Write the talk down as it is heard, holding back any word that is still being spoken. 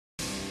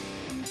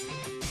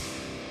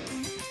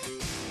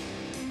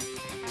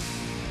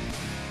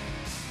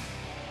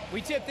We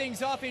tip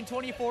things off in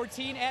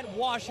 2014 at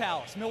Wash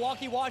House.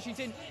 Milwaukee,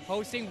 Washington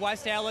hosting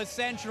West Allis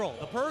Central.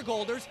 The Purg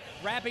holders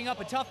wrapping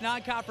up a tough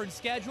non-conference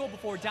schedule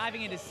before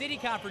diving into city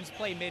conference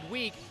play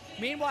midweek.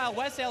 Meanwhile,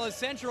 West Allis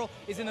Central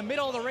is in the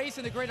middle of the race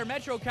in the Greater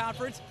Metro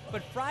Conference,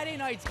 but Friday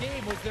night's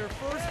game was their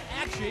first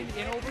action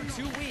in over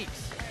 2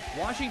 weeks.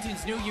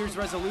 Washington's New Year's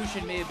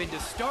resolution may have been to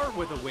start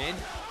with a win,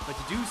 but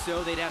to do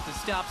so, they'd have to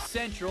stop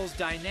Central's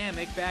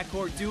dynamic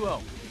backcourt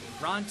duo.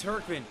 Ron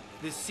Turkman,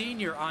 the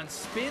senior on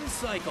spin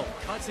cycle,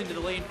 cuts into the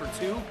lane for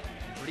two.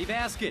 Pretty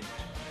basket.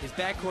 His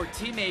backcourt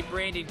teammate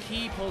Brandon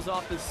Key pulls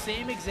off the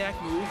same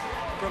exact move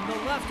from the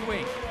left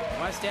wing.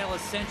 West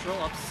Allis Central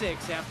up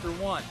 6 after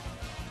 1.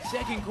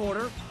 Second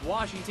quarter,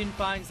 Washington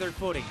finds their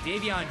footing.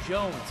 Davion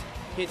Jones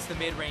hits the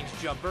mid-range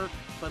jumper,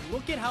 but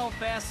look at how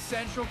fast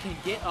Central can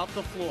get up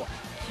the floor.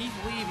 Keith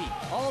Levy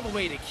all the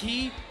way to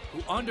Key,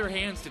 who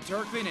underhands to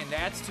Turkman, and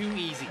that's too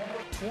easy.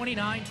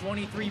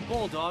 29-23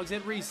 Bulldogs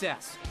at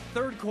recess.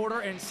 Third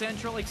quarter, and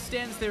Central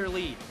extends their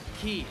lead.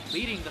 Key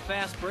leading the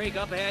fast break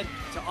up ahead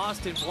to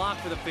Austin Block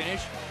for the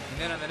finish.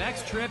 And then on the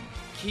next trip,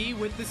 Key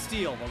with the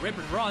steal. A rip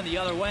and run the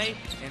other way,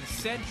 and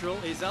Central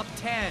is up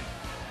 10.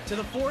 To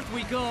the fourth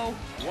we go.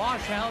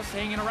 Wash House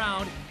hanging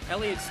around.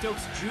 Elliott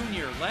Stokes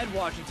Jr. led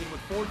Washington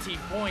with 14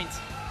 points.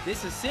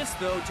 This assist,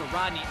 though, to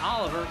Rodney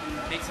Oliver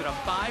makes it a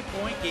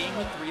 5-point game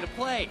with 3 to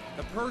play.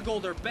 The Purg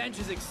holder bench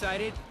is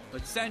excited,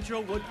 but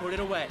Central would put it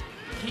away.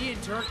 Key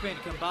and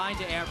Turkman combined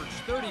to average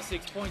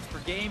 36 points per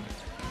game.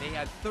 They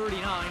had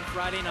 39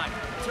 Friday night.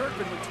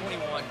 Turkman with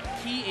 21,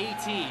 Key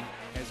 18,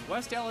 as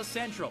West Allis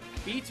Central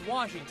beats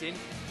Washington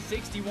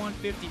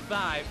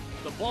 61-55.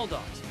 The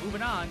Bulldogs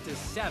moving on to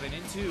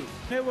 7-2.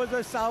 It was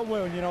a solid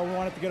win. You know, we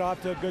wanted to get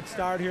off to a good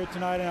start here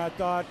tonight, and I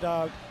thought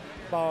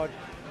about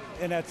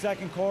in that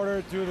second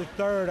quarter through the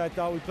third, I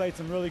thought we played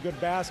some really good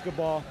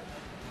basketball.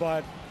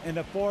 But in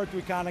the fourth,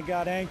 we kind of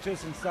got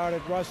anxious and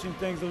started rushing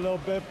things a little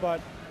bit. But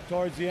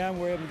towards the end,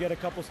 we were able to get a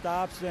couple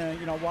stops. And,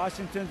 you know,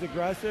 Washington's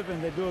aggressive,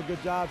 and they do a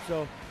good job.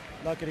 So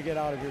lucky to get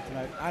out of here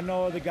tonight. I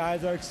know the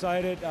guys are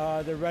excited.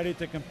 They're ready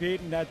to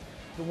compete, and that's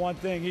the one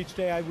thing each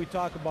day we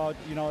talk about,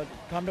 you know,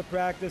 come to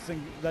practice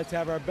and let's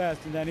have our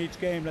best. And then each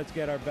game, let's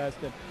get our best.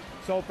 And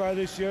so far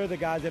this year, the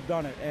guys have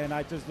done it, and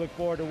I just look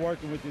forward to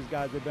working with these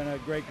guys. They've been a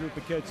great group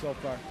of kids so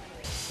far.